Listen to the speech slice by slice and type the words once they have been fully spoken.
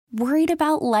Worried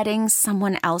about letting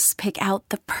someone else pick out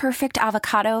the perfect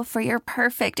avocado for your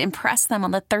perfect impress them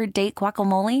on the third date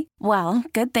guacamole? Well,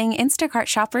 good thing Instacart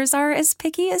shoppers are as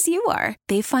picky as you are.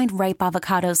 They find ripe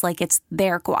avocados like it's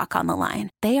their guac on the line.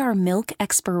 They are milk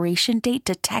expiration date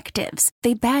detectives.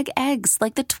 They bag eggs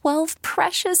like the 12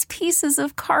 precious pieces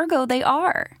of cargo they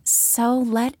are. So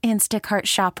let Instacart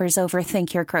shoppers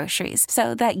overthink your groceries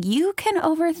so that you can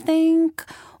overthink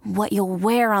what you'll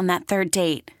wear on that third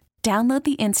date. Download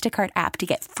the Instacart app to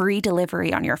get free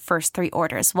delivery on your first 3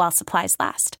 orders while supplies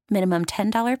last. Minimum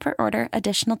 $10 per order.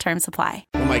 Additional terms apply.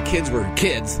 When my kids were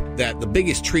kids, that the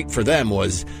biggest treat for them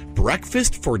was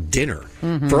breakfast for dinner.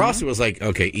 Mm-hmm. For us, it was like,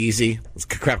 okay, easy. Let's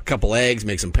crack a couple eggs,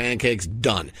 make some pancakes,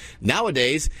 done.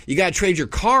 Nowadays, you got to trade your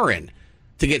car in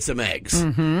to get some eggs.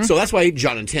 Mm-hmm. So that's why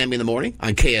John and Tammy in the morning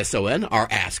on KSON are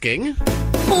asking...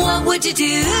 What would you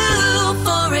do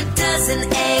for a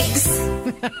dozen eggs?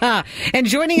 And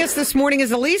joining us this morning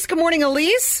is Elise. Good morning,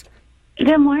 Elise.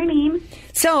 Good morning.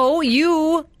 So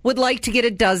you would like to get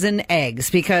a dozen eggs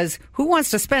because who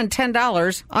wants to spend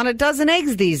 $10 on a dozen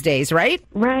eggs these days, right?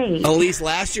 Right. Elise,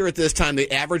 last year at this time,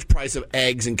 the average price of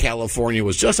eggs in California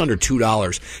was just under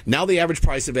 $2. Now the average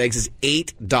price of eggs is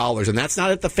 $8, and that's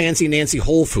not at the fancy Nancy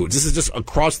Whole Foods. This is just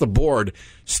across the board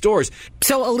stores.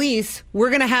 So, Elise, we're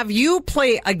going to have you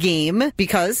play a game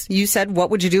because you said, what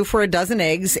would you do for a dozen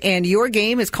eggs? And your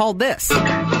game is called this.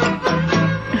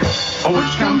 Oh,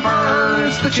 which come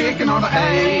first, the chicken or the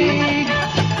egg?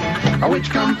 Oh,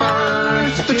 which come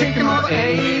first, the chicken or the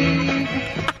egg?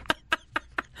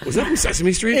 Was that from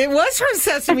Sesame Street? It was from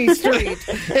Sesame Street.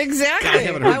 Exactly. God, I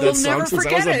haven't heard that song since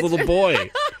I was a little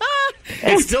boy.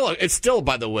 It's still,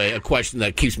 by the way, a question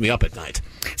that keeps me up at night.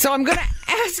 So I'm going to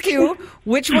ask you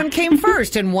which one came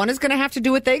first, and one is going to have to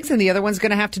do with eggs, and the other one's going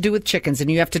to have to do with chickens,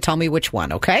 and you have to tell me which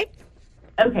one, okay?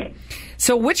 Okay.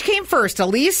 So which came first,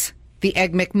 Elise? The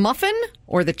Egg McMuffin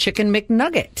or the Chicken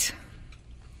McNugget?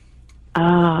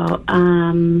 Oh,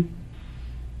 I'm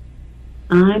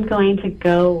going to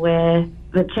go with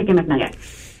the Chicken McNugget.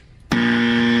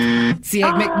 It's the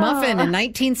Egg McMuffin in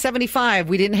 1975.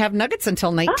 We didn't have nuggets until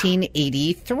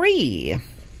 1983.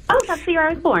 Oh, that's the year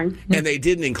I was born. And they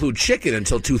didn't include chicken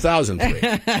until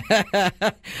 2003.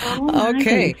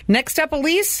 Okay. Next up,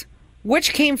 Elise,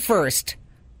 which came first?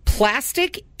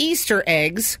 Plastic Easter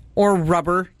eggs or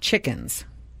rubber chickens?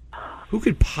 Who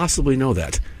could possibly know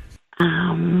that?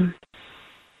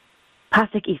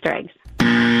 Plastic Easter eggs.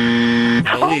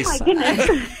 Elise. Oh, my goodness.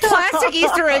 Plastic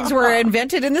Easter eggs were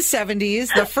invented in the 70s.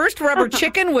 The first rubber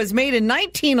chicken was made in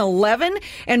 1911.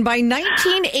 And by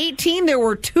 1918, there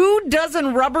were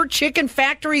 24 rubber chicken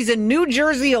factories in New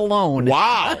Jersey alone.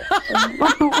 Wow.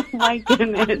 Oh, my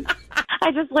goodness.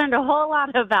 I just learned a whole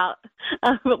lot about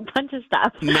a bunch of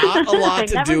stuff. Not a lot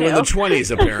to do in the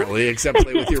 20s, apparently, except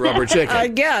play with your rubber chicken. I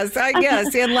guess.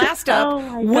 And last up,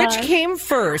 which came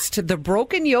first? The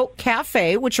Broken Yolk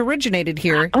Cafe, which originated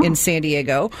here in San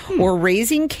Diego, or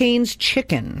Raising Cane's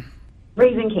Chicken?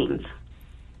 Raising Cane's.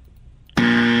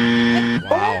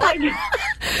 Wow.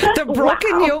 The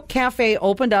Broken Yolk Cafe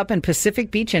opened up in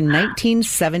Pacific Beach in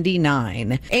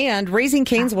 1979. And Raising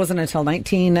Cane's wasn't until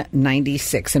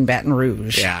 1996 in Baton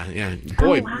Rouge. Yeah.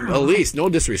 Boy, Elise, no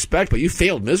disrespect, but you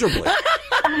failed miserably.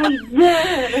 I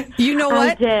did. You know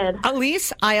what? I did.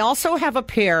 Elise, I also have a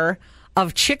pair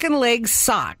of chicken leg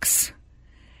socks.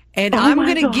 And I'm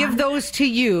going to give those to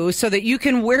you so that you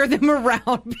can wear them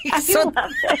around so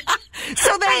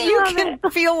that you can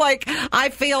feel like I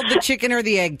failed the chicken or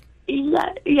the egg.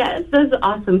 Yes, that's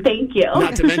awesome. Thank you.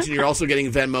 Not to mention, you're also getting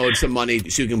Venmo'd some money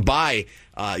so you can buy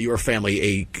your family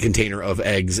a container of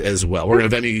eggs as well. We're going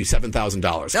to Venmo you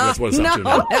 $7,000. That's what it's up to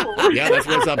now. Yeah, that's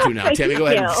what it's up to now. Tammy, go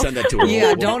ahead and send that to her.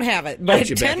 Yeah, don't have it. But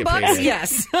 $10,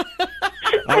 yes.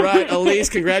 All right, Elise,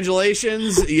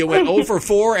 congratulations. You went 0 for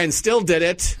 4 and still did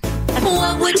it.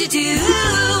 What would you do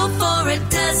for a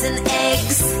dozen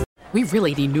eggs? We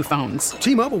really need new phones.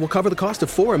 T-Mobile will cover the cost of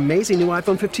 4 amazing new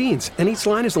iPhone 15s, and each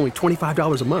line is only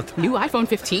 $25 a month. New iPhone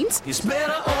 15s? It's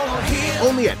better over here.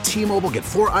 Only at T-Mobile, get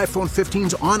 4 iPhone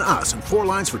 15s on us and 4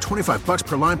 lines for $25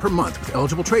 per line per month with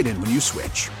eligible trade-in when you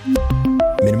switch.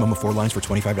 Minimum of 4 lines for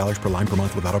 $25 per line per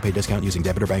month with autopay discount using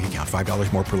debit or bank account.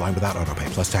 $5 more per line without autopay,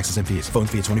 plus taxes and fees. Phone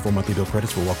fee at 24 monthly bill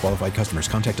credits for well-qualified customers.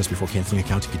 Contact us before canceling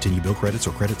account to continue bill credits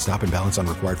or credit stop and balance on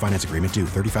required finance agreement due.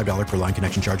 $35 per line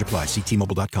connection charge applies. See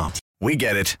T-Mobile.com. We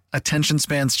get it. Attention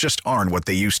spans just aren't what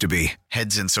they used to be.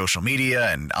 Heads in social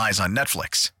media and eyes on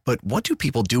Netflix. But what do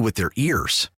people do with their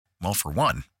ears? Well, for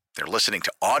one, they're listening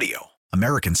to audio.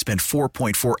 Americans spend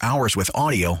 4.4 hours with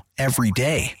audio every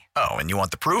day. Oh, and you want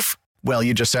the proof? Well,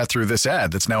 you just sat through this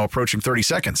ad that's now approaching 30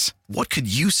 seconds. What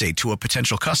could you say to a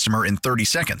potential customer in 30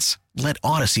 seconds? Let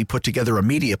Odyssey put together a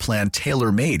media plan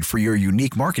tailor-made for your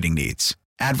unique marketing needs.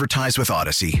 Advertise with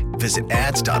Odyssey. Visit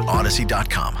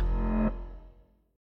ads.odyssey.com.